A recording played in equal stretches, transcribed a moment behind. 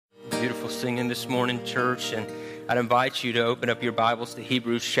beautiful singing this morning, church, and I'd invite you to open up your Bibles to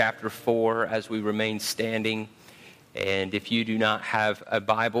Hebrews chapter 4 as we remain standing. And if you do not have a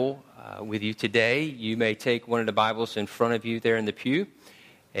Bible with you today, you may take one of the Bibles in front of you there in the pew,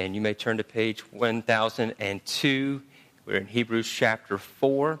 and you may turn to page 1002. We're in Hebrews chapter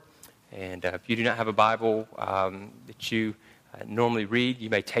 4, and if you do not have a Bible that you normally read, you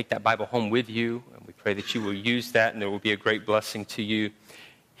may take that Bible home with you, and we pray that you will use that, and there will be a great blessing to you.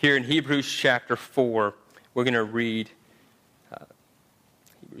 Here in Hebrews chapter 4, we're going to read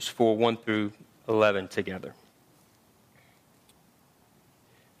Hebrews 4, 1 through 11 together.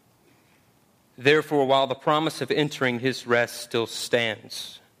 Therefore, while the promise of entering his rest still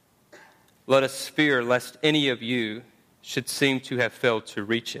stands, let us fear lest any of you should seem to have failed to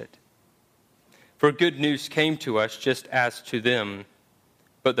reach it. For good news came to us just as to them,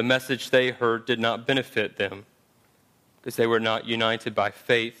 but the message they heard did not benefit them, because they were not united by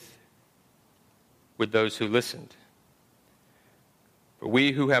faith with those who listened. For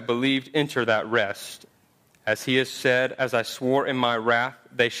we who have believed enter that rest. As he has said, as I swore in my wrath,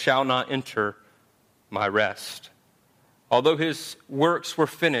 they shall not enter my rest, although his works were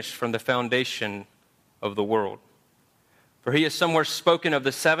finished from the foundation of the world. For he has somewhere spoken of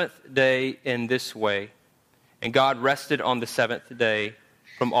the seventh day in this way, and God rested on the seventh day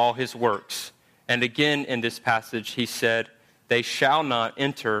from all his works. And again in this passage he said, they shall not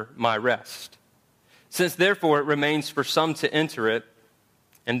enter my rest. Since therefore it remains for some to enter it,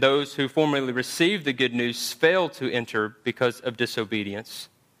 and those who formerly received the good news failed to enter because of disobedience,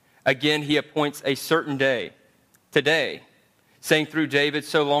 again he appoints a certain day, today, saying through David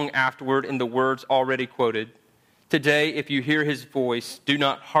so long afterward in the words already quoted, today if you hear his voice, do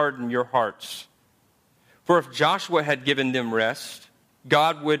not harden your hearts. For if Joshua had given them rest,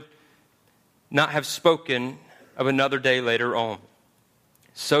 God would not have spoken of another day later on.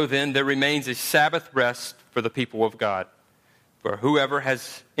 So then there remains a Sabbath rest for the people of God. For whoever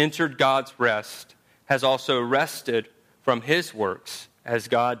has entered God's rest has also rested from his works as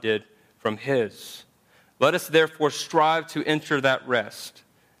God did from his. Let us therefore strive to enter that rest,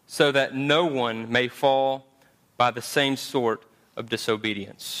 so that no one may fall by the same sort of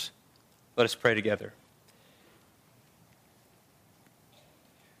disobedience. Let us pray together.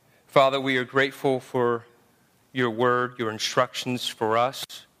 Father, we are grateful for your word, your instructions for us.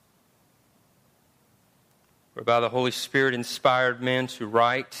 We're by the Holy Spirit inspired men to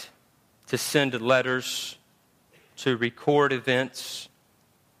write, to send letters, to record events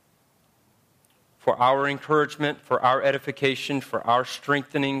for our encouragement, for our edification, for our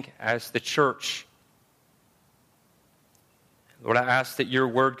strengthening as the church. Lord, I ask that your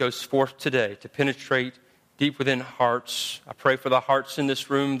word goes forth today to penetrate deep within hearts. I pray for the hearts in this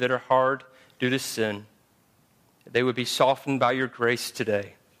room that are hard due to sin, that they would be softened by your grace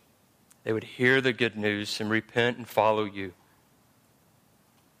today. They would hear the good news and repent and follow you.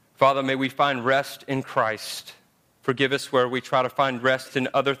 Father, may we find rest in Christ. Forgive us where we try to find rest in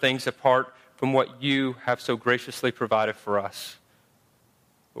other things apart from what you have so graciously provided for us.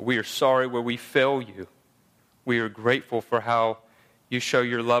 But we are sorry where we fail you. We are grateful for how you show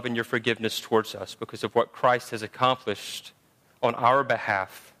your love and your forgiveness towards us because of what Christ has accomplished on our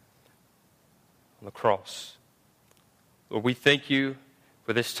behalf on the cross. Lord, we thank you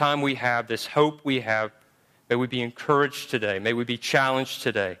for this time we have, this hope we have. May we be encouraged today. May we be challenged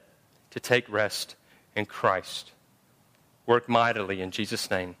today to take rest in Christ. Work mightily in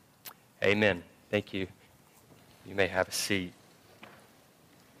Jesus' name. Amen. Thank you. You may have a seat.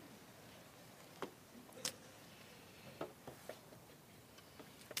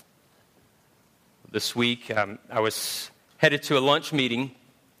 This week, I was headed to a lunch meeting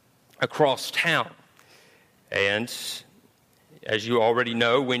across town. And as you already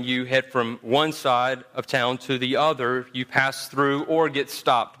know, when you head from one side of town to the other, you pass through or get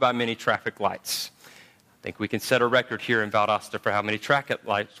stopped by many traffic lights. I think we can set a record here in Valdosta for how many traffic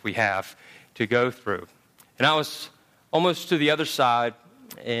lights we have to go through. And I was almost to the other side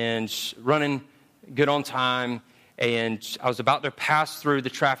and running good on time. And I was about to pass through the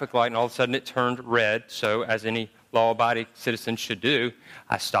traffic light, and all of a sudden it turned red. So as any law-abiding citizen should do,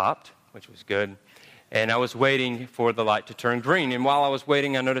 I stopped, which was good. And I was waiting for the light to turn green. And while I was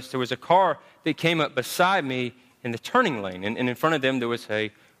waiting, I noticed there was a car that came up beside me in the turning lane. And in front of them, there was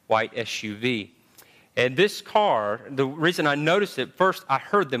a white SUV. And this car, the reason I noticed it, first I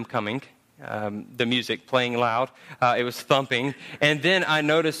heard them coming. The music playing loud. It was thumping. And then I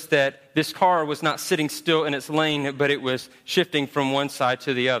noticed that this car was not sitting still in its lane, but it was shifting from one side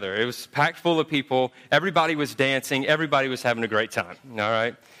to the other. It was packed full of people. Everybody was dancing. Everybody was having a great time. All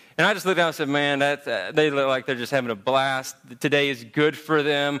right. And I just looked down and said, man, they look like they're just having a blast. Today is good for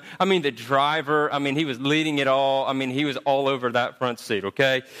them. I mean, the driver, he was leading it all. He was all over that front seat,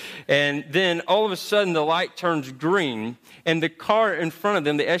 okay? And then all of a sudden, the light turns green, and the car in front of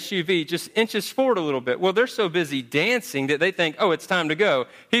them, the SUV, just inches forward a little bit. Well, they're so busy dancing that they think, oh, it's time to go.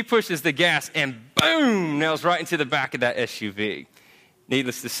 He pushes the gas, and boom, nails right into the back of that SUV.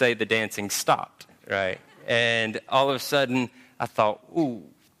 Needless to say, the dancing stopped, right? And all of a sudden, I thought, ooh,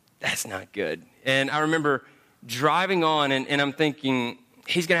 that's not good. And I remember driving on, and I'm thinking,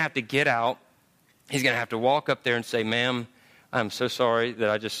 he's going to have to get out. He's going to have to walk up there and say, ma'am, I'm so sorry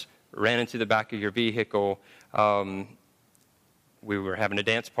that I just ran into the back of your vehicle. We were having a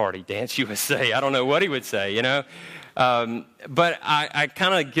dance party, Dance USA. I don't know what he would say, But I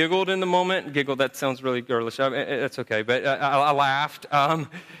kind of giggled in the moment. Giggled, that sounds really girlish. That's okay, but I laughed.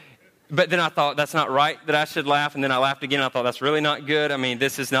 But then I thought, that's not right that I should laugh. And then I laughed again. I thought, that's really not good.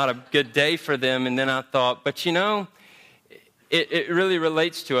 This is not a good day for them. And then I thought, but it really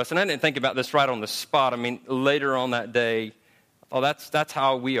relates to us. And I didn't think about this right on the spot. Later on that day, that's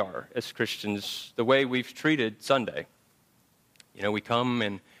how we are as Christians, the way we've treated Sunday. We come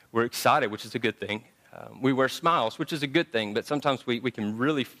and we're excited, which is a good thing. We wear smiles, which is a good thing. But sometimes we can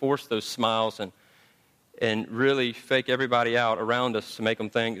really force those smiles and really fake everybody out around us to make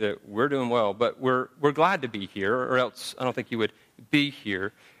them think that we're doing well. But we're glad to be here, or else I don't think you would be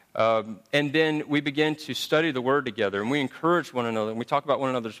here. And then we begin to study the Word together, and we encourage one another, and we talk about one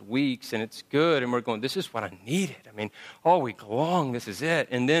another's weeks, and it's good, and we're going, this is what I needed. All week long, this is it.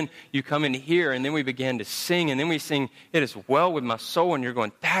 And then you come in here, and then we begin to sing, and then we sing, it is well with my soul, and you're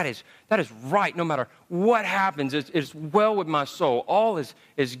going, that is right. No matter what happens, it's well with my soul. All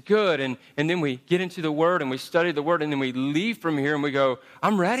is good. And then we get into the Word, and we study the Word, and then we leave from here, and we go,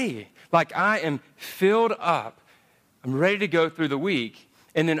 I'm ready. Like I am filled up. I'm ready to go through the week.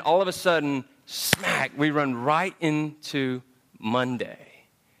 And then all of a sudden, smack, we run right into Monday.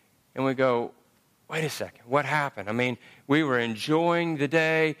 And we go, wait a second, what happened? We were enjoying the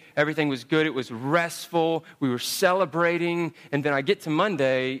day. Everything was good. It was restful. We were celebrating. And then I get to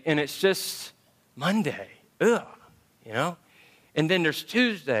Monday, and it's just Monday. Ugh, And then there's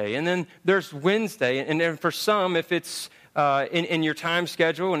Tuesday, and then there's Wednesday. And then for some, if it's in your time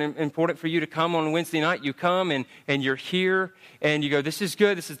schedule and important for you to come on Wednesday night, you come and you're here and you go, this is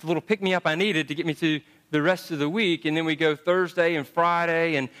good. This is the little pick-me-up I needed to get me to the rest of the week. And then we go Thursday and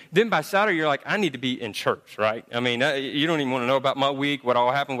Friday. And then by Saturday, you're like, I need to be in church, right? You don't even want to know about my week, what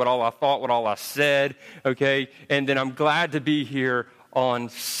all happened, what all I thought, what all I said, okay? And then I'm glad to be here on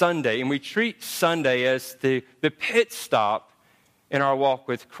Sunday. And we treat Sunday as the pit stop in our walk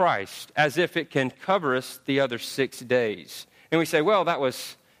with Christ, as if it can cover us the other 6 days. And we say, well, that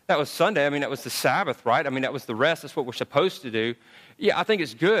was Sunday. That was the Sabbath, right? That was the rest. That's what we're supposed to do. Yeah, I think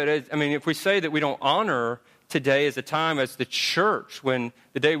it's good. If we say that we don't honor today as a time as the church, when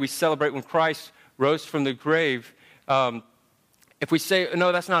the day we celebrate when Christ rose from the grave, if we say,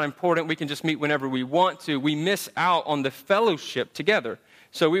 no, that's not important, we can just meet whenever we want to, we miss out on the fellowship together.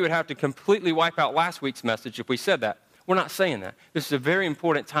 So we would have to completely wipe out last week's message if we said that. We're not saying that. This is a very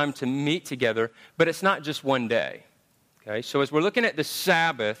important time to meet together, but it's not just one day. Okay, so as we're looking at the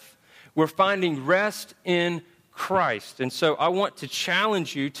Sabbath, we're finding rest in Christ. And so I want to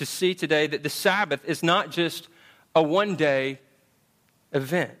challenge you to see today that the Sabbath is not just a one-day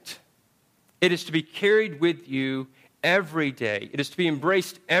event. It is to be carried with you every day. It is to be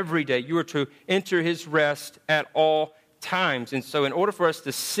embraced every day. You are to enter his rest at all times. And so in order for us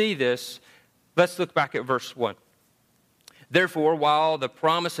to see this, let's look back at verse 1. Therefore, while the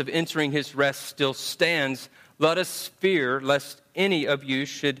promise of entering his rest still stands, let us fear lest any of you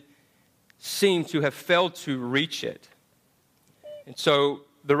should seem to have failed to reach it. And so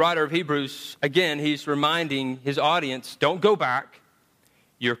the writer of Hebrews, again, he's reminding his audience, don't go back.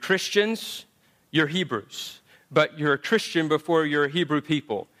 You're Christians, you're Hebrews, but you're a Christian before you're a Hebrew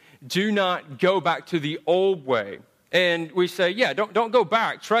people. Do not go back to the old way. And we say, yeah, don't go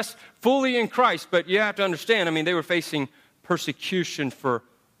back. Trust fully in Christ, but you have to understand, they were facing persecution for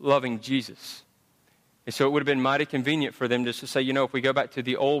loving Jesus. And so it would have been mighty convenient for them just to say, if we go back to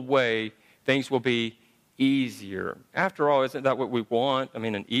the old way, things will be easier. After all, isn't that what we want?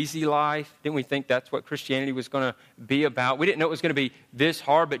 An easy life? Didn't we think that's what Christianity was going to be about? We didn't know it was going to be this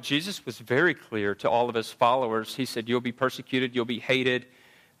hard, but Jesus was very clear to all of his followers. He said, you'll be persecuted, you'll be hated.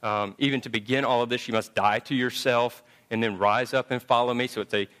 Even to begin all of this, you must die to yourself and then rise up and follow me. So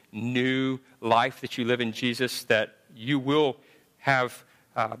it's a new life that you live in Jesus, that you will have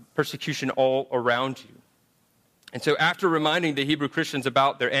persecution all around you. And so after reminding the Hebrew Christians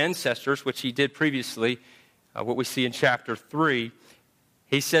about their ancestors, which he did previously, what we see in chapter 3,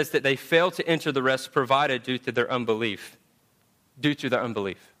 He says that they failed to enter the rest provided due to their unbelief. Due to their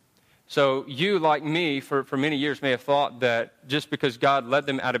unbelief. So you, like me, for many years may have thought that just because God led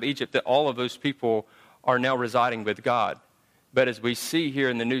them out of Egypt, that all of those people are now residing with God. But as we see here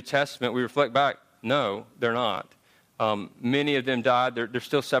in the New Testament, we reflect back, no, they're not. Many of them died. They're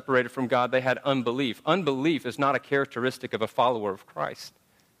still separated from God. They had unbelief. Unbelief is not a characteristic of a follower of Christ.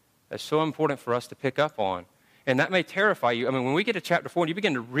 That's so important for us to pick up on. And that may terrify you. I mean, when we get to chapter 4 and you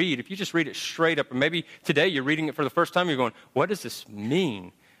begin to read, if you just read it straight up, and maybe today you're reading it for the first time, you're going, what does this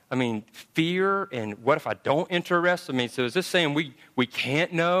mean? I mean, fear, and what if I don't enter rest? I mean, so is this saying we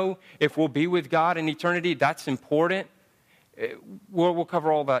can't know if we'll be with God in eternity? That's important. We'll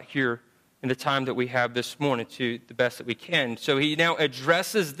cover all that here in the time that we have this morning to the best that we can. So he now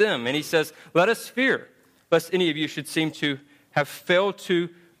addresses them, and he says, let us fear, lest any of you should seem to have failed to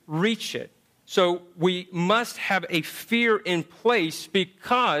reach it. So we must have a fear in place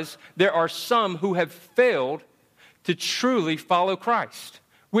because there are some who have failed to truly follow Christ,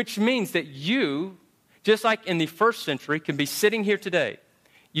 which means that you, just like in the first century, can be sitting here today.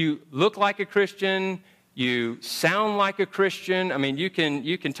 You look like a Christian, you sound like a Christian. I mean, you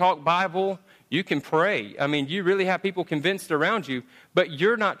can talk Bible, you can pray. I mean, you really have people convinced around you, but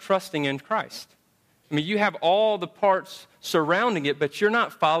you're not trusting in Christ. I mean, you have all the parts surrounding it, but you're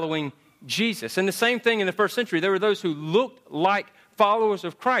not following Jesus. And the same thing in the first century. There were those who looked like followers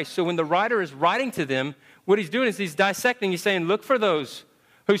of Christ. So when the writer is writing to them, what he's doing is he's dissecting. He's saying, look for those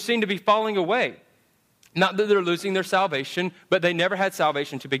who seem to be falling away. Not that they're losing their salvation, but they never had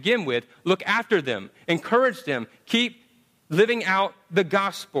salvation to begin with. Look after them. Encourage them. Keep living out the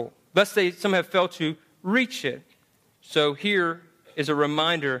gospel, lest some have failed to reach it. So here is a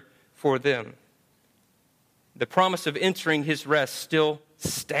reminder for them. The promise of entering his rest still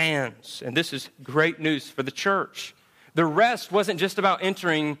stands. And this is great news for the church. The rest wasn't just about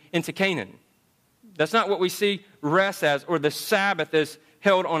entering into Canaan. That's not what we see rest as, or the Sabbath as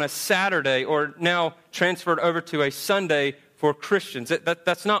held on a Saturday, or now transferred over to a Sunday for Christians.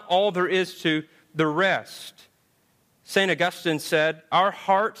 That's not all there is to the rest. St. Augustine said, our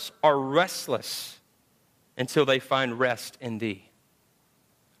hearts are restless until they find rest in thee.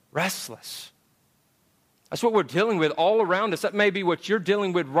 Restless. That's what we're dealing with all around us. That may be what you're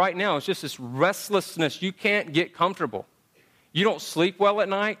dealing with right now. It's just this restlessness. You can't get comfortable. You don't sleep well at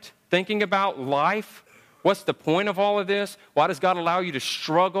night thinking about life. What's the point of all of this? Why does God allow you to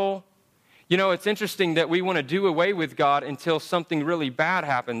struggle? You know, it's interesting that we want to do away with God until something really bad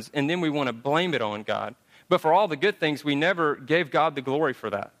happens, and then we want to blame it on God. But for all the good things, we never gave God the glory for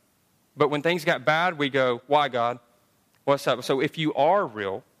that. But when things got bad, we go, why, God? What's up? So if you are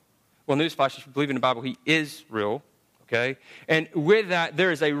real, well, newsflash, if you believe in the Bible, he is real, okay? And with that,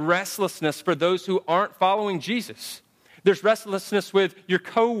 there is a restlessness for those who aren't following Jesus. There's restlessness with your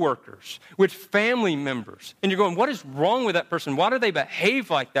coworkers, with family members. And you're going, what is wrong with that person? Why do they behave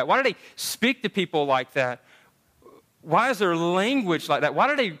like that? Why do they speak to people like that? Why is their language like that? Why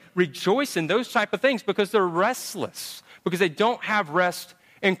do they rejoice in those type of things? Because they're restless, because they don't have rest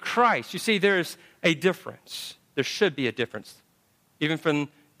in Christ. You see, there is a difference. There should be a difference. Even from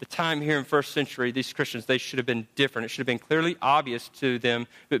the time here in first century, these Christians, they should have been different. It should have been clearly obvious to them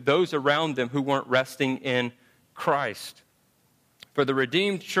that those around them who weren't resting in Christ. For the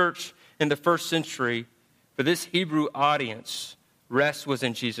redeemed church in the first century, for this Hebrew audience, rest was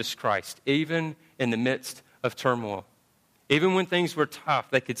in Jesus Christ, even in the midst of turmoil. Even when things were tough,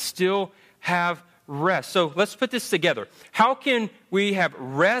 they could still have rest. So let's put this together. How can we have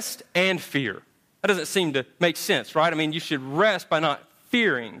rest and fear? That doesn't seem to make sense, right? I mean, you should rest by not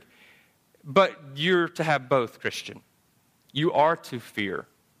fearing, but you're to have both, Christian. You are to fear.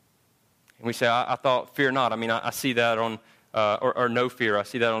 And we say, I thought, fear not. I mean, I see that on, or no fear. I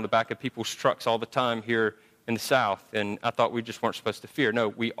see that on the back of people's trucks all the time here in the South. And I thought we just weren't supposed to fear. No,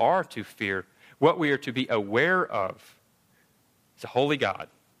 we are to fear. What we are to be aware of is a holy God.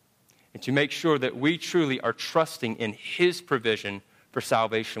 And to make sure that we truly are trusting in his provision for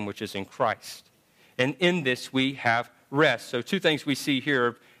salvation, which is in Christ. And in this we have rest. So two things we see here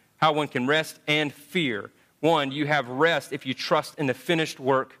of how one can rest and fear. One, you have rest if you trust in the finished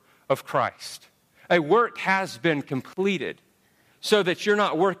work of Christ. A work has been completed so that you're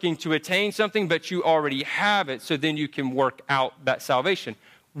not working to attain something, but you already have it, so then you can work out that salvation.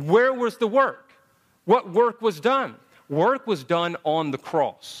 Where was the work? What work was done? Work was done on the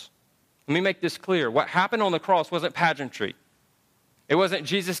cross. Let me make this clear. What happened on the cross wasn't pageantry. It wasn't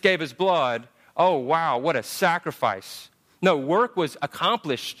Jesus gave his blood. Oh, wow, what a sacrifice. No, work was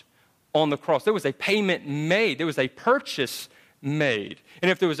accomplished on the cross. There was a payment made. There was a purchase made. And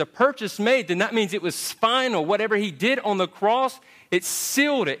if there was a purchase made, then that means it was final. Whatever he did on the cross, it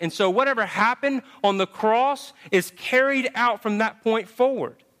sealed it. And so whatever happened on the cross is carried out from that point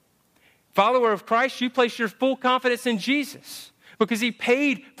forward. Follower of Christ, you place your full confidence in Jesus because he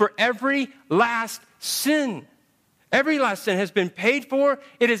paid for every last sin. Every last sin has been paid for.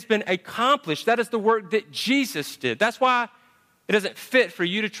 It has been accomplished. That is the work that Jesus did. That's why it doesn't fit for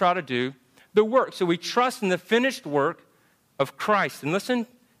you to try to do the work. So we trust in the finished work of Christ. And listen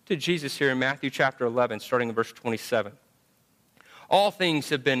to Jesus here in Matthew chapter 11, starting in verse 27. All things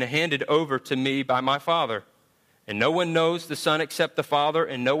have been handed over to me by my Father. And no one knows the Son except the Father,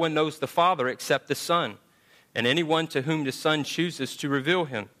 and no one knows the Father except the Son, and anyone to whom the Son chooses to reveal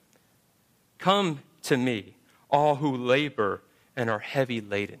him. Come to me, all who labor and are heavy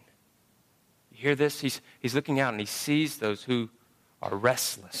laden. You hear this? He's looking out and he sees those who are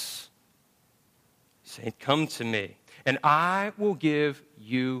restless. He's saying, come to me, and I will give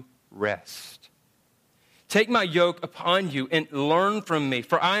you rest. Take my yoke upon you and learn from me,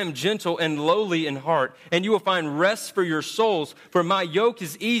 for I am gentle and lowly in heart, and you will find rest for your souls, for my yoke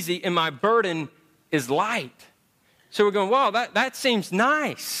is easy and my burden is light. So we're going, wow, that seems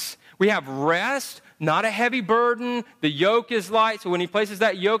nice. We have rest, not a heavy burden. The yoke is light. So when he places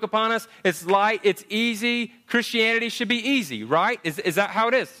that yoke upon us, it's light, it's easy. Christianity should be easy, right? Is that how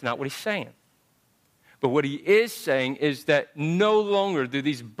it is? It's not what he's saying. But what he is saying is that no longer do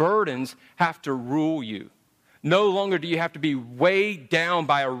these burdens have to rule you. No longer do you have to be weighed down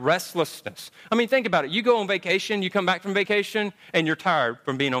by a restlessness. I mean, think about it. You go on vacation, you come back from vacation, and you're tired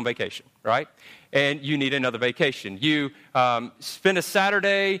from being on vacation, right? And you need another vacation. You spend a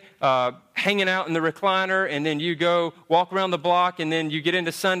Saturday hanging out in the recliner, and then you go walk around the block, and then you get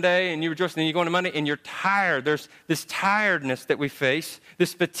into Sunday, and you rejoice, and then you go into Monday, and you're tired. There's this tiredness that we face,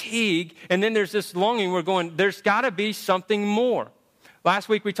 this fatigue, and then there's this longing. We're going, there's got to be something more. Last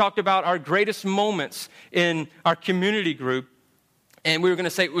week, we talked about our greatest moments in our community group, and we were going to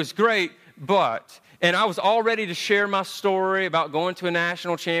say it was great, but... And I was all ready to share my story about going to a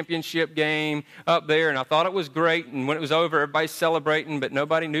national championship game up there, and I thought it was great, and when it was over, everybody's celebrating, but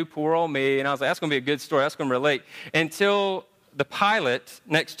nobody knew poor old me, and I was like, that's going to be a good story, that's going to relate. Until the pilot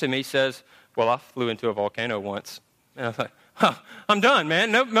next to me says, well, I flew into a volcano once. And I was like, I'm done,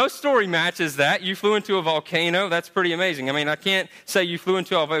 man. No story matches that. You flew into a volcano. That's pretty amazing. I mean, I can't say you flew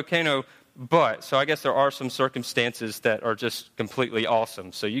into a volcano, but, so I guess there are some circumstances that are just completely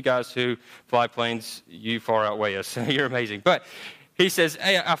awesome. So you guys who fly planes, you far outweigh us. You're amazing. But he says,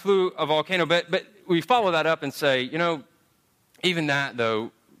 hey, I flew a volcano. But we follow that up and say, you know, even that,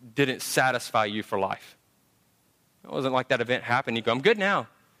 though, didn't satisfy you for life. It wasn't like that event happened. You go, I'm good now.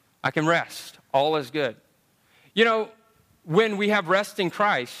 I can rest. All is good. You know, when we have rest in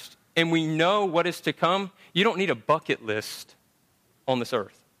Christ and we know what is to come, you don't need a bucket list on this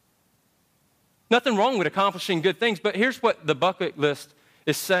earth. Nothing wrong with accomplishing good things, but here's what the bucket list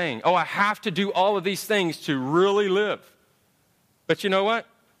is saying. Oh, I have to do all of these things to really live. But you know what?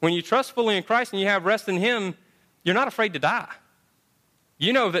 When you trust fully in Christ and you have rest in Him, you're not afraid to die.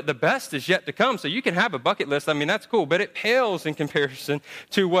 You know that the best is yet to come, so you can have a bucket list. I mean, that's cool, but it pales in comparison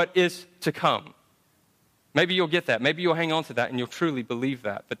to what is to come. Maybe you'll get that. Maybe you'll hang on to that and you'll truly believe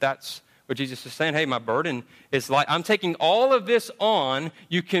that. But that's what Jesus is saying. Hey, my burden is light. I'm taking all of this on.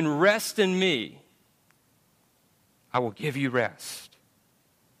 You can rest in me. I will give you rest.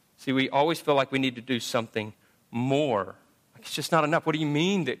 See, we always feel like we need to do something more. Like it's just not enough. What do you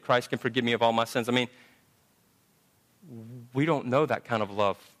mean that Christ can forgive me of all my sins? I mean, we don't know that kind of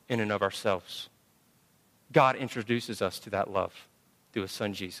love in and of ourselves. God introduces us to that love through His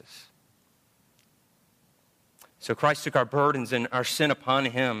Son, Jesus. So Christ took our burdens and our sin upon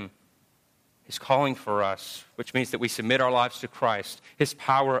Him. His calling for us, which means that we submit our lives to Christ. His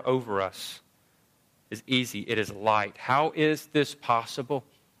power over us is easy. It is light. How is this possible?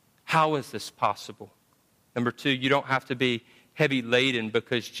 How is this possible? Number two, you don't have to be heavy laden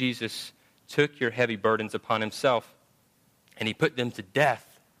because Jesus took your heavy burdens upon Himself and He put them to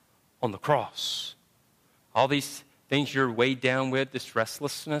death on the cross. All these things you're weighed down with, this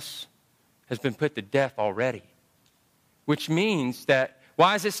restlessness, has been put to death already. Which means that,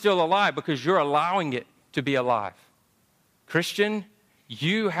 why is it still alive? Because you're allowing it to be alive. Christian,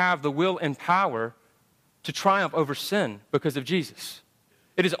 you have the will and power to triumph over sin because of Jesus.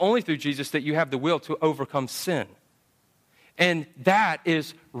 It is only through Jesus that you have the will to overcome sin. And that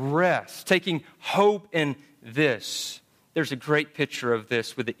is rest, taking hope in this. There's a great picture of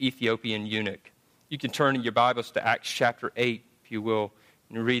this with the Ethiopian eunuch. You can turn in your Bibles to Acts chapter 8, if you will,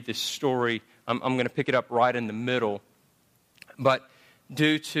 and read this story. I'm going to pick it up right in the middle. But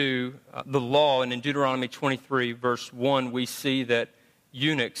due to the law. And in Deuteronomy 23, verse 1, we see that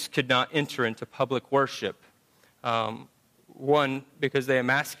eunuchs could not enter into public worship. One, because they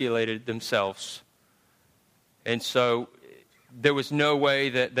emasculated themselves. And so there was no way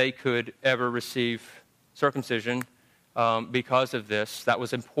that they could ever receive circumcision because of this. That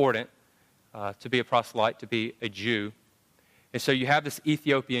was important to be a proselyte, to be a Jew. And so you have this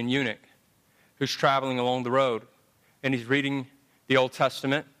Ethiopian eunuch who's traveling along the road, and he's reading the Old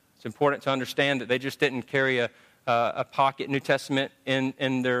Testament. It's important to understand that they just didn't carry a pocket New Testament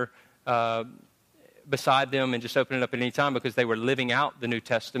in their beside them and just open it up at any time, because they were living out the New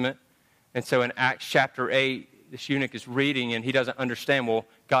Testament. And so in Acts chapter 8, this eunuch is reading, and he doesn't understand. Well,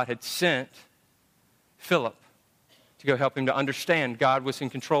 God had sent Philip to go help him to understand. God was in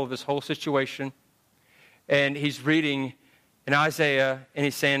control of this whole situation. And he's reading in Isaiah, and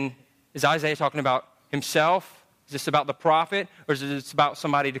he's saying, is Isaiah talking about himself? Is this about the prophet? Or is this about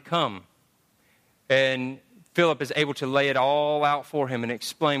somebody to come? And Philip is able to lay it all out for him and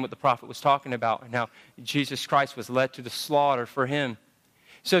explain what the prophet was talking about and how Jesus Christ was led to the slaughter for him.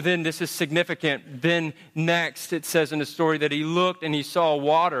 So then this is significant. Then next it says in the story that he looked and he saw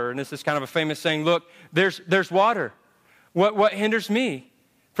water. And this is kind of a famous saying, look, there's water. What hinders me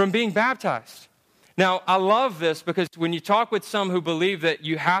from being baptized? Now, I love this because when you talk with some who believe that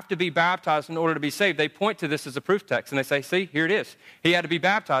you have to be baptized in order to be saved, they point to this as a proof text. And they say, see, here it is. He had to be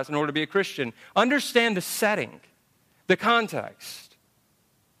baptized in order to be a Christian. Understand the setting, the context.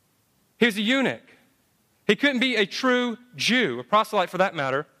 He was a eunuch. He couldn't be a true Jew, a proselyte for that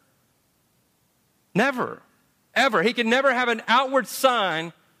matter. Never, ever. He could never have an outward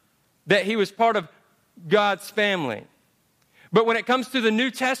sign that he was part of God's family. But when it comes to the New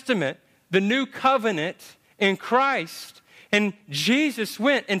Testament, the new covenant in Christ, and Jesus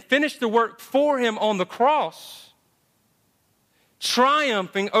went and finished the work for him on the cross,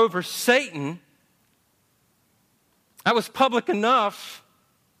 triumphing over Satan. That was public enough.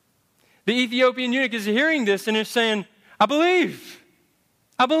 The Ethiopian eunuch is hearing this and is saying, I believe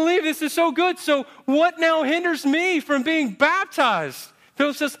this is so good. So what now hinders me from being baptized?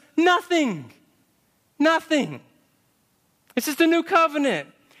 Philip says, nothing. This is the new covenant.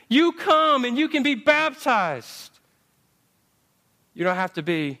 You come and you can be baptized. You don't have to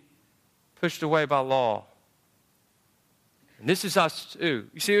be pushed away by law. And this is us too.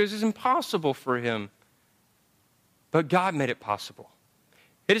 You see, this is impossible for him. But God made it possible.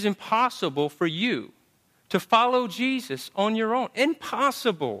 It is impossible for you to follow Jesus on your own.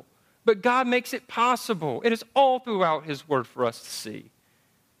 Impossible. But God makes it possible. It is all throughout his word for us to see.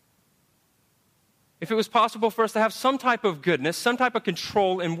 If it was possible for us to have some type of goodness, some type of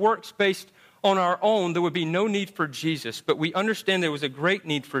control and works based on our own, there would be no need for Jesus. But we understand there was a great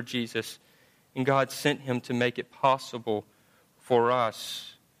need for Jesus, and God sent him to make it possible for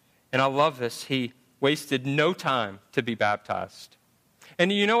us. And I love this. He wasted no time to be baptized.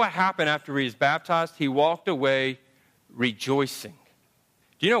 And you know what happened after he was baptized? He walked away rejoicing.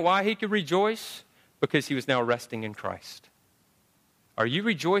 Do you know why he could rejoice? Because he was now resting in Christ. Are you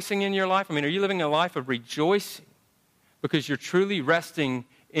rejoicing in your life? I mean, are you living a life of rejoicing because you're truly resting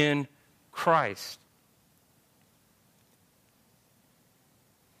in Christ?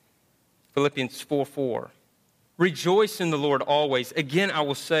 Philippians 4:4. Rejoice in the Lord always. Again, I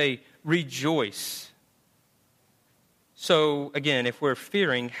will say, rejoice. So, again, if we're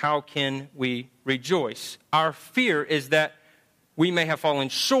fearing, how can we rejoice? Our fear is that we may have fallen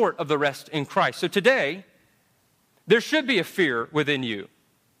short of the rest in Christ. So today, there should be a fear within you.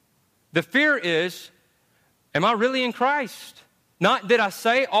 The fear is, am I really in Christ? Not did I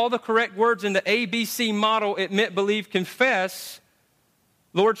say all the correct words in the ABC model, admit, believe, confess,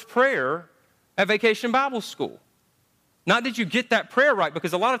 Lord's Prayer at Vacation Bible School. Not did you get that prayer right,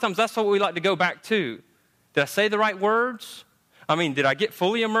 because a lot of times that's what we like to go back to. Did I say the right words? I mean, did I get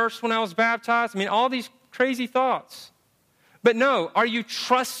fully immersed when I was baptized? I mean, all these crazy thoughts. But no, are you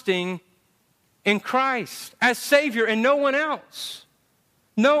trusting in Christ as Savior and no one else?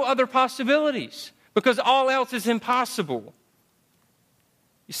 No other possibilities, because all else is impossible.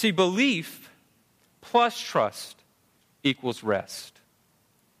 You see, belief plus trust equals rest.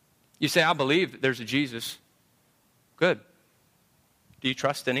 You say, I believe that there's a Jesus. Good. Do you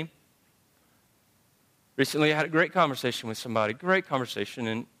trust in him? Recently, I had a great conversation with somebody,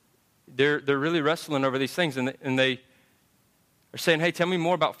 and they're really wrestling over these things, and they are saying, hey, tell me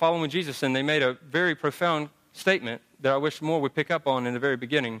more about following Jesus. And they made a very profound statement that I wish more would pick up on in the very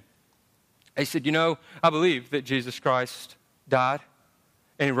beginning. They said, I believe that Jesus Christ died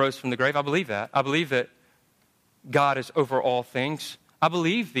and he rose from the grave. I believe that. I believe that God is over all things. I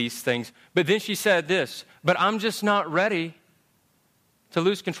believe these things. But then she said this, but I'm just not ready to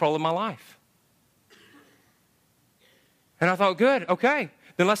lose control of my life. And I thought, good, okay,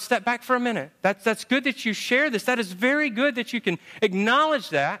 then let's step back for a minute. That's good that you share this. That is very good that you can acknowledge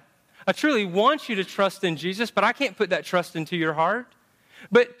that. I truly want you to trust in Jesus, but I can't put that trust into your heart.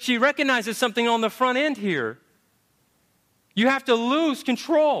 But she recognizes something on the front end here. You have to lose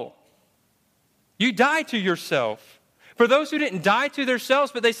control. You die to yourself. For those who didn't die to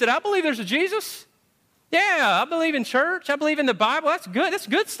themselves, but they said, I believe there's a Jesus. Yeah, I believe in church. I believe in the Bible. That's good. That's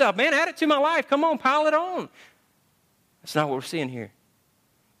good stuff, man. Add it to my life. Come on, pile it on. That's not what we're seeing here.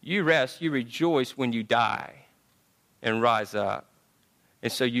 You rest, you rejoice when you die and rise up.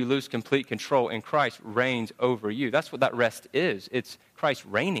 And so you lose complete control, and Christ reigns over you. That's what that rest is. It's Christ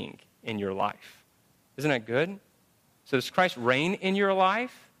reigning in your life. Isn't that good? So does Christ reign in your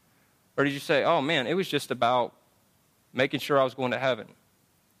life? Or did you say, oh man, it was just about making sure I was going to heaven?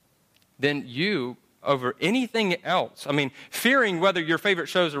 Then you, over anything else, I mean, fearing whether your favorite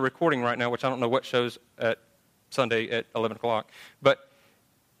shows are recording right now, which I don't know what shows at Sunday at 11 o'clock, but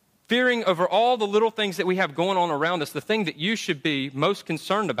fearing over all the little things that we have going on around us, the thing that you should be most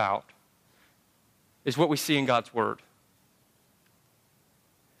concerned about is what we see in God's Word.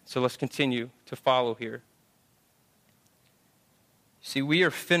 So let's continue to follow here. See, we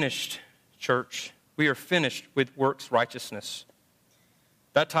are finished, church. We are finished with works righteousness.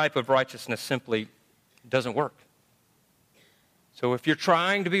 That type of righteousness simply doesn't work. So if you're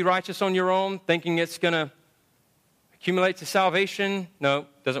trying to be righteous on your own, thinking it's going to accumulate to salvation, no,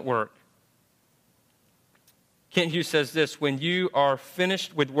 doesn't work. Kent Hughes says this, when you are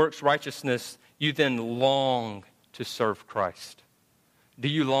finished with works righteousness, you then long to serve Christ. Do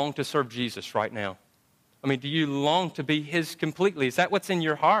you long to serve Jesus right now? I mean, do you long to be His completely? Is that what's in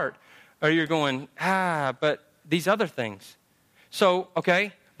your heart? Or you're going, but these other things. So,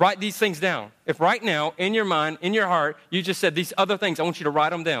 okay, write these things down. If right now, in your mind, in your heart, you just said these other things, I want you to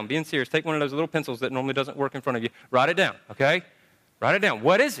write them down. Being serious, take one of those little pencils that normally doesn't work in front of you. Write it down, okay? Write it down.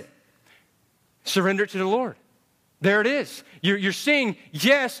 What is it? Surrender it to the Lord. There it is. You're seeing,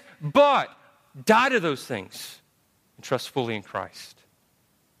 yes, but die to those things and trust fully in Christ.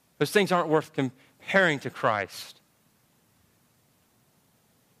 Those things aren't worth comparing to Christ.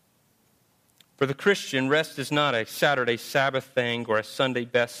 For the Christian, rest is not a Saturday Sabbath thing or a Sunday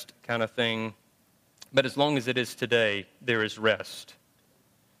best kind of thing, but as long as it is today, there is rest.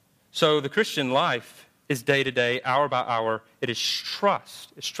 So the Christian life is day to day, hour by hour. It is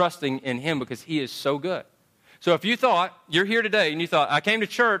trust. It's trusting in Him because He is so good. So if you thought, you're here today, and you thought, I came to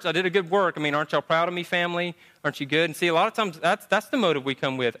church, I did a good work. I mean, aren't y'all proud of me, family? Aren't you good? And see, a lot of times, that's the motive we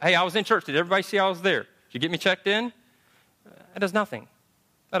come with. Hey, I was in church. Did everybody see I was there? Did you get me checked in? That does nothing.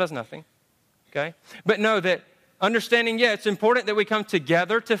 That does nothing. Okay? But know that understanding, it's important that we come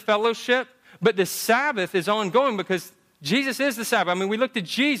together to fellowship, but the Sabbath is ongoing because Jesus is the Sabbath. I mean, we looked at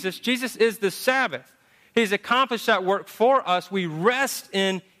Jesus. Jesus is the Sabbath. He's accomplished that work for us. We rest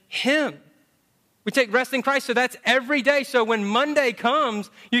in Him. We take rest in Christ, so that's every day. So when Monday comes,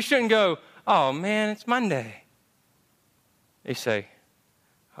 you shouldn't go, oh man, it's Monday. You say,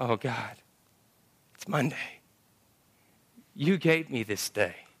 oh God, it's Monday. You gave me this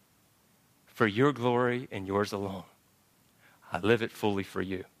day for your glory and yours alone. I live it fully for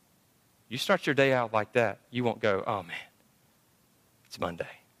you. You start your day out like that, you won't go, oh man, it's Monday.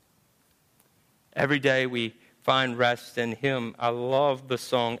 Every day we find rest in Him. I love the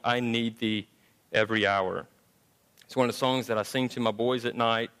song, I Need Thee Every Hour. It's one of the songs that I sing to my boys at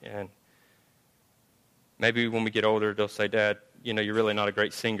night, and maybe when we get older, they'll say, Dad, you're really not a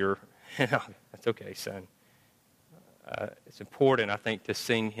great singer. That's okay, son. It's important, I think, to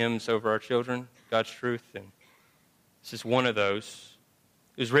sing hymns over our children, God's truth, and this is one of those.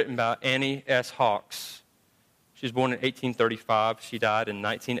 It was written by Annie S. Hawks. She was born in 1835. She died in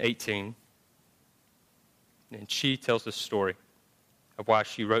 1918. And she tells the story of why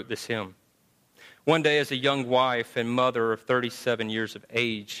she wrote this hymn. One day, as a young wife and mother of 37 years of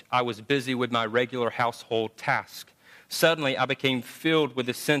age, I was busy with my regular household task. Suddenly, I became filled with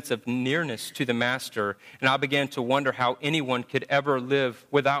a sense of nearness to the Master, and I began to wonder how anyone could ever live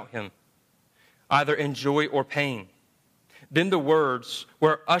without Him, either in joy or pain. Then the words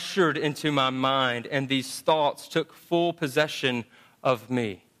were ushered into my mind, and these thoughts took full possession of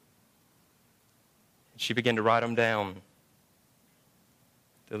me. She began to write them down.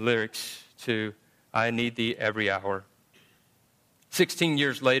 The lyrics to I Need Thee Every Hour. 16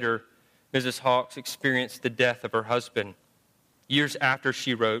 years later, Mrs. Hawks experienced the death of her husband. Years after,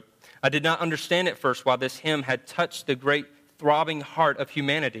 she wrote, I did not understand at first why this hymn had touched the great throbbing heart of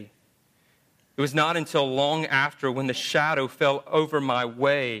humanity. It was not until long after, when the shadow fell over my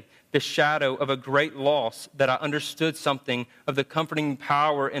way, the shadow of a great loss, that I understood something of the comforting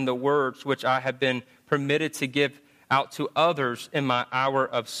power in the words which I have been permitted to give out to others in my hour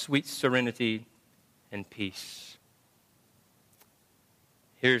of sweet serenity and peace.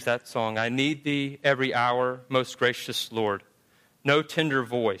 Here's that song. I need thee every hour, most gracious Lord. No tender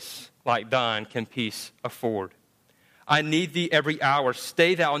voice like thine can peace afford. I need thee every hour,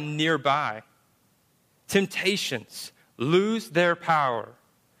 stay thou nearby. Temptations lose their power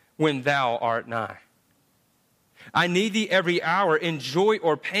when thou art nigh. I need thee every hour, in joy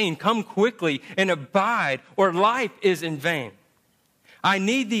or pain. Come quickly and abide, or life is in vain. I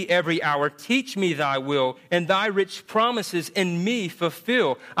need thee every hour, teach me thy will, and thy rich promises in me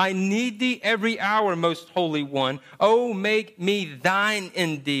fulfill. I need thee every hour, most holy one. Oh, make me thine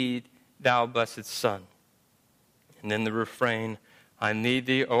indeed, thou blessed Son. And then the refrain, I need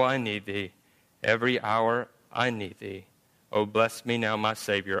thee, oh, I need thee. Every hour I need thee. Oh, bless me now, my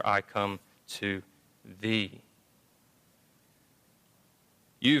Savior, I come to thee.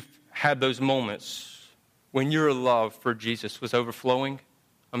 You've had those moments when your love for Jesus was overflowing,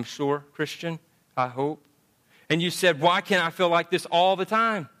 I'm sure, Christian, I hope. And you said, why can't I feel like this all the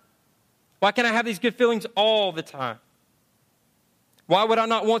time? Why can't I have these good feelings all the time? Why would I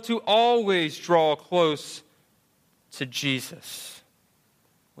not want to always draw close to Jesus?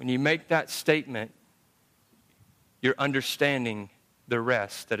 When you make that statement, you're understanding the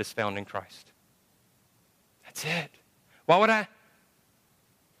rest that is found in Christ. That's it. Why would I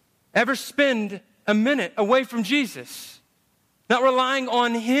ever spend a minute away from Jesus, not relying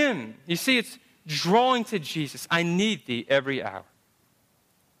on him? You see, it's drawing to Jesus. I need thee every hour.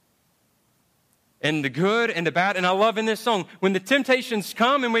 And the good and the bad. And I love in this song, when the temptations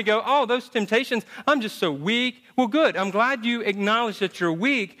come and we go, oh, those temptations, I'm just so weak. Well, good. I'm glad you acknowledge that you're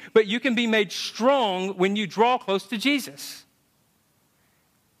weak, but you can be made strong when you draw close to Jesus.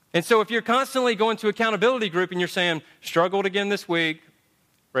 And so if you're constantly going to accountability group and you're saying, struggled again this week,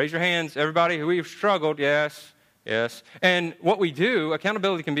 raise your hands, everybody who we've struggled, yes, yes. And what we do,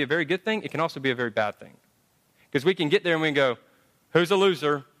 accountability can be a very good thing. It can also be a very bad thing. Because we can get there and we can go, who's a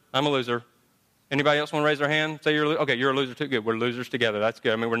loser? I'm a loser. Anybody else want to raise their hand? Say okay, you're a loser too. Good. We're losers together. That's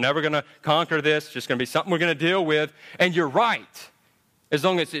good. I mean, we're never going to conquer this. It's just going to be something we're going to deal with. And you're right, as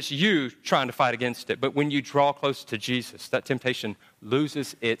long as it's you trying to fight against it. But when you draw close to Jesus, that temptation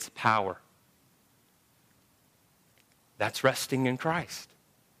loses its power. That's resting in Christ.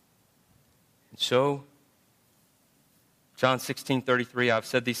 And so, John 16:33, I've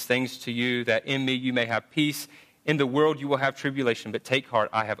said these things to you, that in me you may have peace. In the world you will have tribulation, but take heart,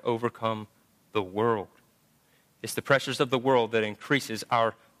 I have overcome the world. It's the pressures of the world that increases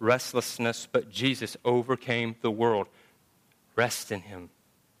our restlessness, but Jesus overcame the world. Rest in him.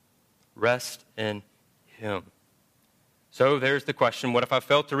 Rest in him. So there's the question, what if I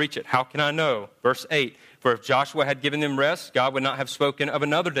fail to reach it? How can I know? Verse 8, for if Joshua had given them rest, God would not have spoken of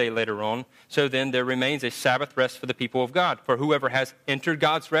another day later on. So then there remains a Sabbath rest for the people of God. For whoever has entered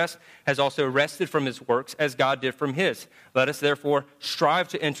God's rest has also rested from his works as God did from his. Let us therefore strive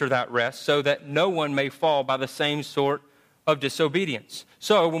to enter that rest so that no one may fall by the same sort of disobedience.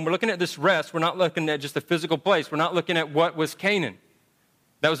 So when we're looking at this rest, we're not looking at just a physical place. We're not looking at what was Canaan.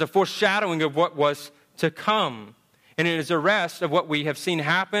 That was a foreshadowing of what was to come. And it is a rest of what we have seen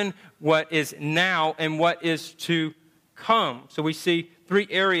happen, what is now, and what is to come. So we see three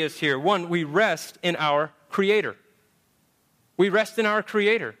areas here. One, we rest in our Creator. We rest in our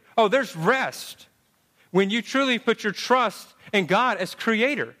Creator. Oh, there's rest when you truly put your trust in God as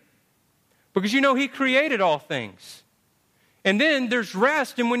Creator, because you know He created all things. And then there's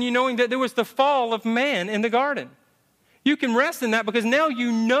rest in when you knowing that there was the fall of man in the garden. You can rest in that because now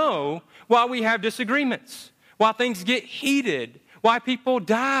you know why we have disagreements, why things get heated, why people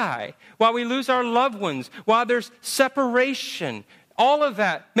die, why we lose our loved ones, why there's separation. All of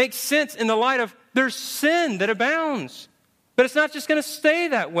that makes sense in the light of there's sin that abounds. But it's not just going to stay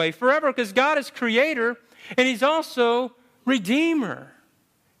that way forever, because God is Creator and He's also Redeemer.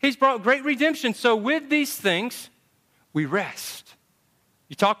 He's brought great redemption. So with these things, we rest.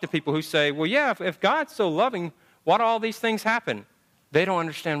 You talk to people who say, well, yeah, if God's so loving, why do all these things happen? They don't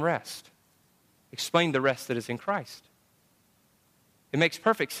understand rest. Explain the rest that is in Christ. It makes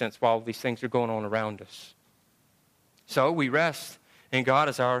perfect sense while these things are going on around us. So we rest in God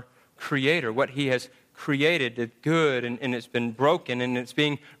as our Creator. What He has created is good, and it's been broken, and it's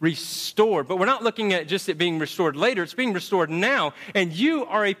being restored. But we're not looking at just it being restored later. It's being restored now. And you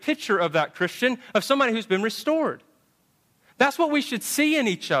are a picture of that, Christian, of somebody who's been restored. That's what we should see in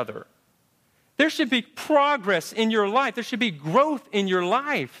each other. There should be progress in your life. There should be growth in your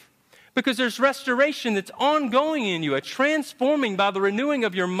life. Because there's restoration that's ongoing in you, a transforming by the renewing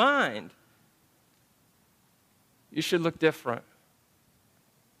of your mind. You should look different.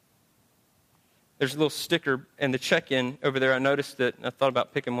 There's a little sticker in the check-in over there. I noticed it. I thought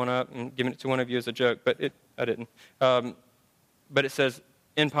about picking one up and giving it to one of you as a joke, but I didn't. But it says,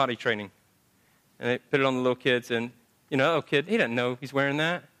 in potty training. And they put it on the little kids, and, you know, that little kid, he doesn't know he's wearing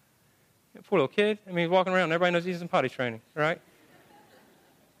that. Poor little kid. I mean, he's walking around, and everybody knows he's in potty training, right?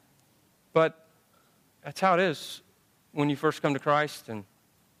 But that's how it is when you first come to Christ.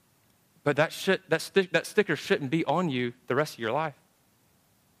 But that sticker shouldn't be on you the rest of your life.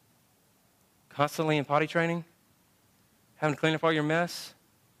 Constantly in potty training, having to clean up all your mess.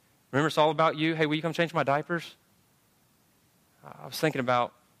 Remember, it's all about you. Hey, will you come change my diapers? I was thinking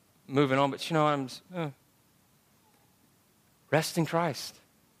about moving on, but rest in Christ.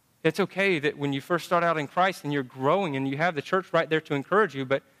 It's okay that when you first start out in Christ and you're growing and you have the church right there to encourage you,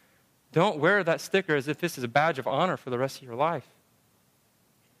 but don't wear that sticker as if this is a badge of honor for the rest of your life.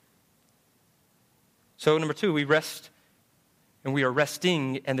 So, number 2, we rest. And we are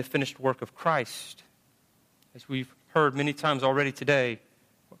resting in the finished work of Christ. As we've heard many times already today,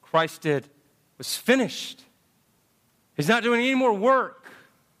 what Christ did was finished. He's not doing any more work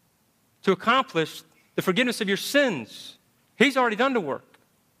to accomplish the forgiveness of your sins. He's already done the work.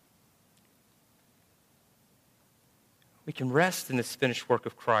 We can rest in this finished work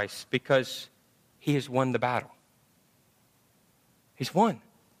of Christ because He has won the battle. He's won.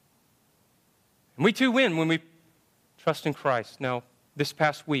 And we too win when we trust in Christ. Now, this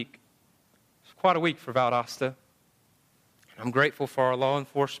past week, it's quite a week for Valdosta. And I'm grateful for our law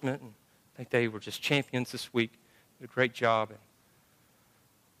enforcement. And I think they were just champions this week. Did a great job. And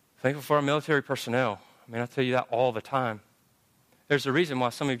thankful for our military personnel. I mean, I tell you that all the time. There's a reason why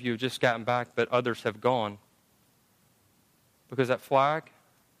some of you have just gotten back, but others have gone. Because that flag,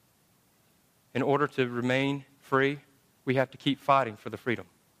 in order to remain free, we have to keep fighting for the freedom.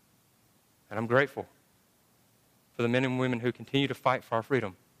 And I'm grateful for the men and women who continue to fight for our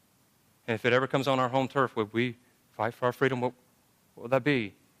freedom. And if it ever comes on our home turf, would we fight for our freedom? What would that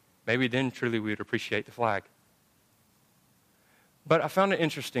be? Maybe then truly we would appreciate the flag. But I found it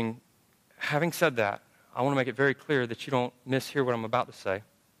interesting. Having said that, I want to make it very clear that you don't mishear what I'm about to say.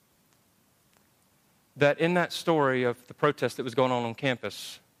 That in that story of the protest that was going on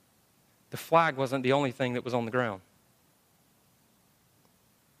campus, the flag wasn't the only thing that was on the ground.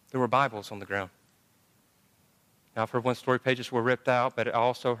 There were Bibles on the ground. Now, I've heard one story, pages were ripped out, but I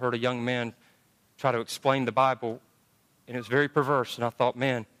also heard a young man try to explain the Bible, and it was very perverse. And I thought,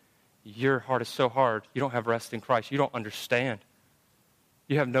 man, your heart is so hard. You don't have rest in Christ. You don't understand.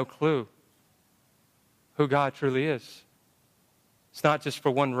 You have no clue who God truly is. It's not just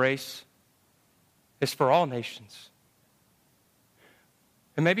for one race. It's for all nations.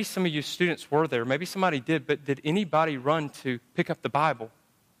 And maybe some of you students were there. Maybe somebody did, but did anybody run to pick up the Bible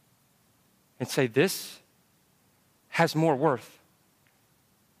and say, this has more worth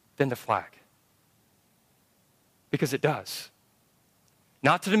than the flag? Because it does.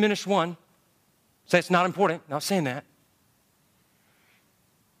 Not to diminish one, say it's not important, not saying that.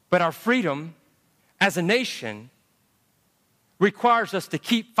 But our freedom as a nation requires us to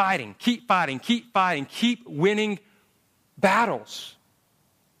keep fighting, keep winning battles.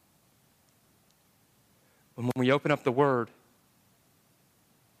 And when we open up the Word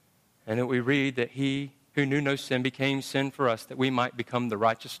and that we read that He who knew no sin became sin for us, that we might become the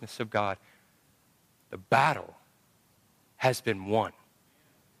righteousness of God, the battle has been won.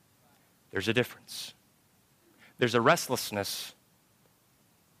 There's a difference. There's a restlessness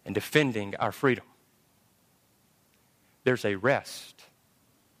in defending our freedom. There's a rest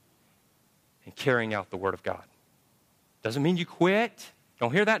in carrying out the Word of God. Doesn't mean you quit.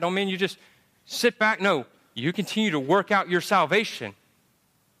 Don't hear that. Don't mean you just sit back. No, you continue to work out your salvation.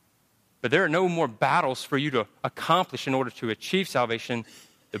 But there are no more battles for you to accomplish in order to achieve salvation.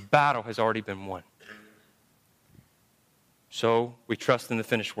 The battle has already been won. So we trust in the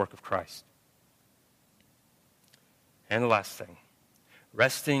finished work of Christ. And the last thing,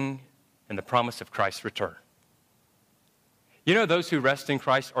 resting in the promise of Christ's return. You know, those who rest in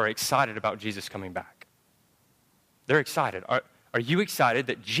Christ are excited about Jesus coming back. They're excited. Are you excited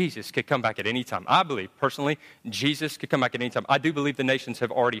that Jesus could come back at any time? I believe, personally, Jesus could come back at any time. I do believe the nations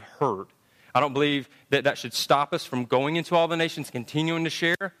have already heard. I don't believe that that should stop us from going into all the nations, continuing to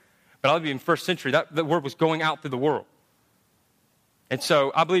share. But I believe in the first century, the word was going out through the world. And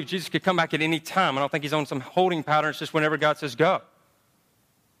so I believe Jesus could come back at any time. I don't think he's on some holding pattern. It's just whenever God says go.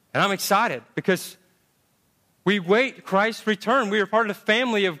 And I'm excited because We wait Christ's return. We are part of the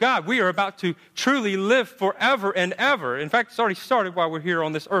family of God. We are about to truly live forever and ever. In fact, it's already started while we're here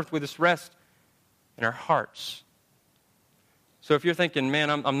on this earth with this rest in our hearts. So if you're thinking, man,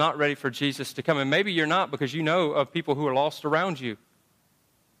 I'm not ready for Jesus to come, and maybe you're not because you know of people who are lost around you,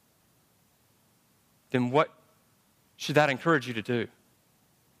 then what should that encourage you to do?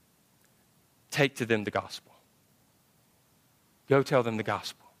 Take to them the gospel. Go tell them the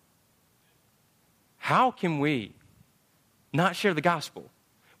gospel. How can we not share the gospel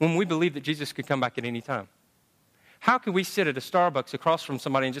when we believe that Jesus could come back at any time? How can we sit at a Starbucks across from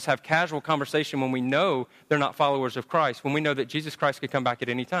somebody and just have casual conversation when we know they're not followers of Christ, when we know that Jesus Christ could come back at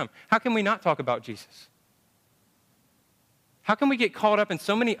any time? How can we not talk about Jesus? How can we get caught up in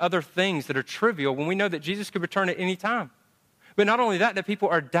so many other things that are trivial when we know that Jesus could return at any time? But not only that people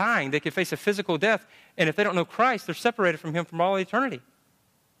are dying. They could face a physical death, and if they don't know Christ, they're separated from Him from all eternity.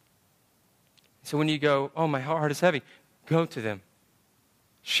 So when you go, oh, my heart is heavy, go to them.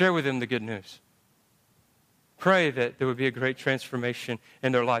 Share with them the good news. Pray that there would be a great transformation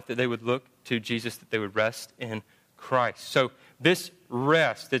in their life, that they would look to Jesus, that they would rest in Christ. So this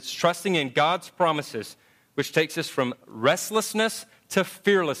rest, it's trusting in God's promises, which takes us from restlessness to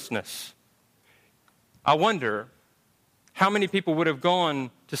fearlessness. I wonder how many people would have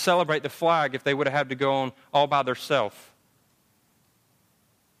gone to celebrate the flag if they would have had to go on all by themselves?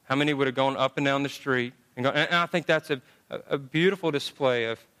 How many would have gone up and down the street? And I think that's a beautiful display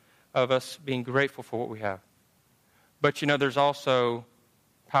of us being grateful for what we have. But, there's also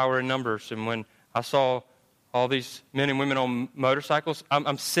power in numbers. And when I saw all these men and women on motorcycles,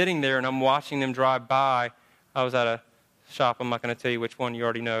 I'm sitting there and I'm watching them drive by. I was at a shop. I'm not going to tell you which one, you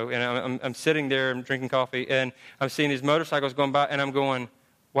already know. And I'm sitting there and drinking coffee, and I'm seeing these motorcycles going by, and I'm going,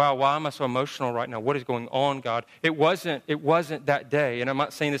 wow, why am I so emotional right now? What is going on, God? It wasn't that day. And I'm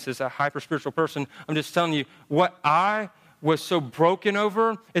not saying this as a hyper-spiritual person. I'm just telling you what I was so broken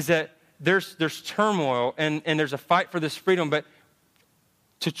over is that there's turmoil and there's a fight for this freedom, but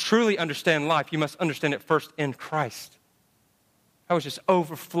to truly understand life, you must understand it first in Christ. I was just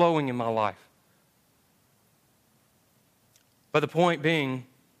overflowing in my life. But the point being,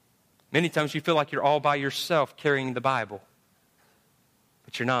 many times you feel like you're all by yourself carrying the Bible.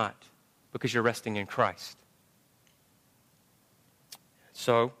 But you're not, because you're resting in Christ.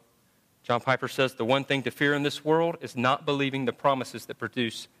 So, John Piper says, the one thing to fear in this world is not believing the promises that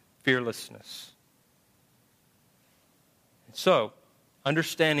produce fearlessness. So,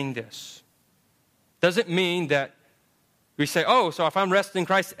 understanding this doesn't mean that we say, oh, so if I'm resting in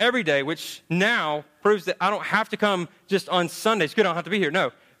Christ every day, which now proves that I don't have to come just on Sundays. Good, I don't have to be here.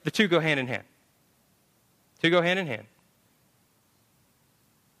 No, the two go hand in hand. Two go hand in hand.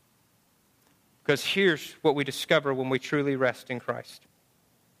 Because here's what we discover when we truly rest in Christ.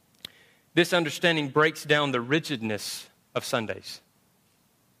 This understanding breaks down the rigidness of Sundays.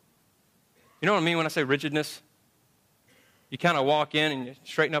 You know what I mean when I say rigidness? You kind of walk in and you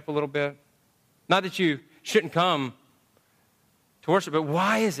straighten up a little bit. Not that you shouldn't come to worship, but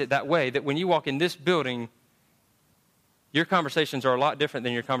why is it that way that when you walk in this building, your conversations are a lot different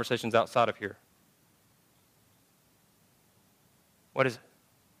than your conversations outside of here? What is it?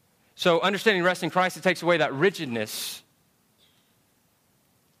 So understanding rest in Christ, it takes away that rigidness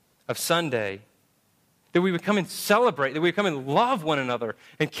of Sunday, that we would come and celebrate, that we would come and love one another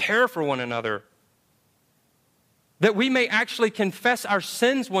and care for one another, that we may actually confess our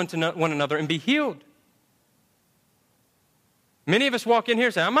sins one to one another and be healed. Many of us walk in here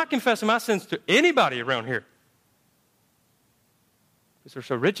and say, I'm not confessing my sins to anybody around here, because they're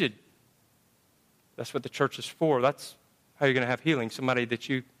so rigid. That's what the church is for. That's how you're going to have healing, somebody that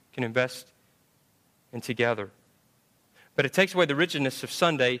you can invest in together. But it takes away the rigidness of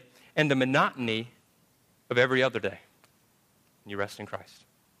Sunday and the monotony of every other day. And you rest in Christ.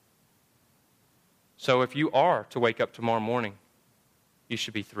 So if you are to wake up tomorrow morning, you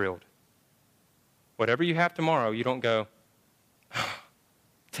should be thrilled. Whatever you have tomorrow, you don't go,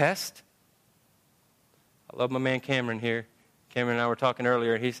 test? I love my man Cameron here. Cameron and I were talking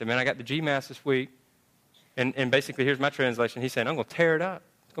earlier, and he said, man, I got the GMAS this week. And basically, here's my translation. He's saying, I'm going to tear it up.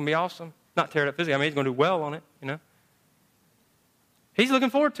 It's going to be awesome. Not tear it up physically. I mean, he's going to do well on it, He's looking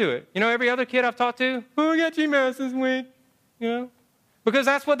forward to it. Every other kid I've talked to, oh, I got GMAS this week, Because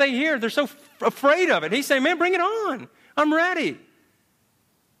that's what they hear. They're so afraid of it. He's saying, man, bring it on. I'm ready.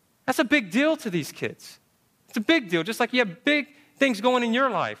 That's a big deal to these kids. It's a big deal, just like you have big things going in your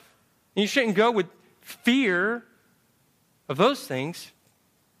life. And you shouldn't go with fear of those things.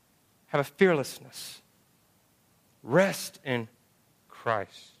 Have a fearlessness. Rest in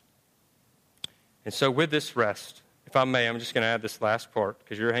Christ. And so with this rest, if I may, I'm just going to add this last part,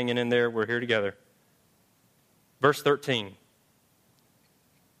 because you're hanging in there. We're here together. Verse 13.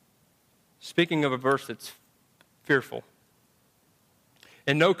 Speaking of a verse that's fearful.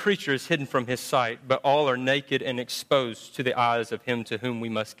 And no creature is hidden from his sight, but all are naked and exposed to the eyes of him to whom we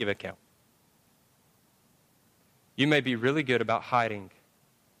must give account. You may be really good about hiding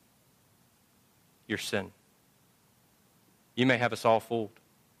your sin. You may have us all fooled.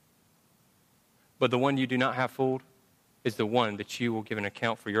 But the one you do not have fooled is the one that you will give an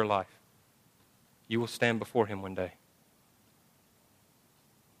account for your life. You will stand before him one day.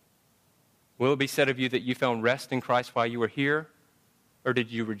 Will it be said of you that you found rest in Christ while you were here? Or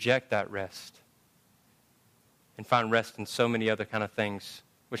did you reject that rest and find rest in so many other kind of things,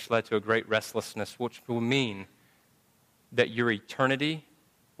 which led to a great restlessness, which will mean that your eternity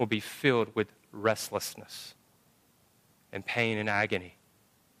will be filled with restlessness and pain and agony.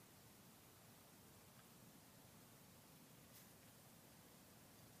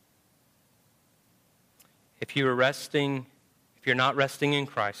 If you're not resting in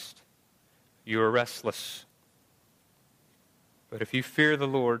Christ, you are restless. But if you fear the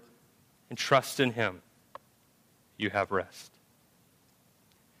Lord and trust in him, you have rest.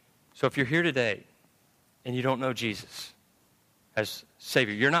 So if you're here today and you don't know Jesus as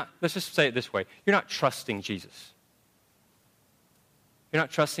Savior, let's just say it this way, you're not trusting Jesus. You're not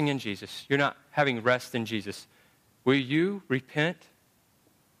trusting in Jesus. You're not having rest in Jesus. Will you repent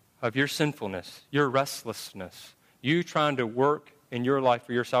of your sinfulness, your restlessness, you trying to work in your life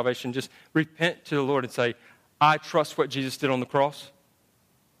for your salvation? Just repent to the Lord and say, I trust what Jesus did on the cross.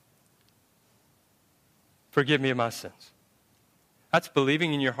 Forgive me of my sins. That's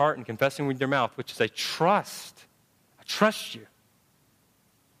believing in your heart and confessing with your mouth, which is a trust. I trust you.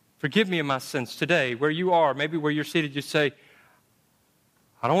 Forgive me of my sins. Today, where you are, maybe where you're seated, you say,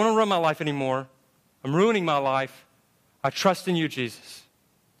 I don't want to run my life anymore. I'm ruining my life. I trust in you, Jesus.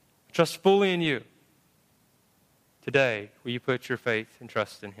 I trust fully in you. Today, will you put your faith and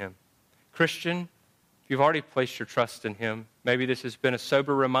trust in him? Christian, if you've already placed your trust in him, maybe this has been a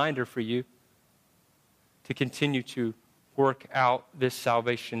sober reminder for you to continue to work out this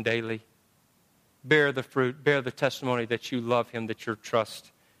salvation daily. Bear the fruit, bear the testimony that you love him, that your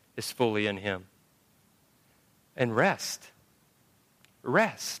trust is fully in him. And rest.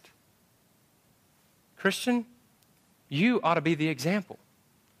 Rest. Christian, you ought to be the example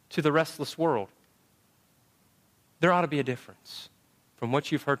to the restless world. There ought to be a difference. From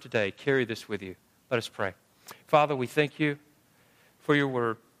what you've heard today, carry this with you. Let us pray. Father, we thank you for your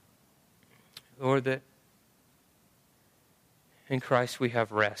word. Lord, that in Christ we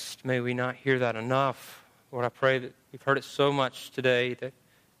have rest. May we not hear that enough. Lord, I pray that we've heard it so much today that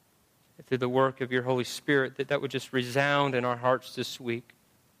through the work of your Holy Spirit, that would just resound in our hearts this week.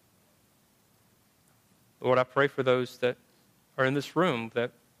 Lord, I pray for those that are in this room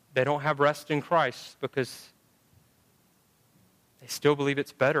that they don't have rest in Christ because they still believe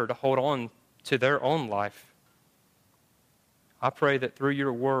it's better to hold on to their own life. I pray that through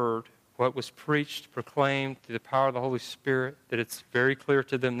your word, what was preached, proclaimed through the power of the Holy Spirit, that it's very clear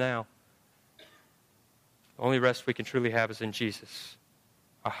to them now. The only rest we can truly have is in Jesus.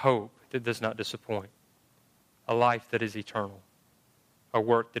 A hope that does not disappoint. A life that is eternal. A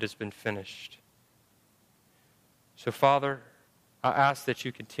work that has been finished. So, Father, I ask that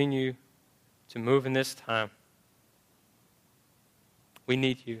you continue to move in this time. We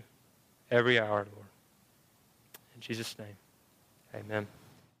need you every hour, Lord. In Jesus' name, amen.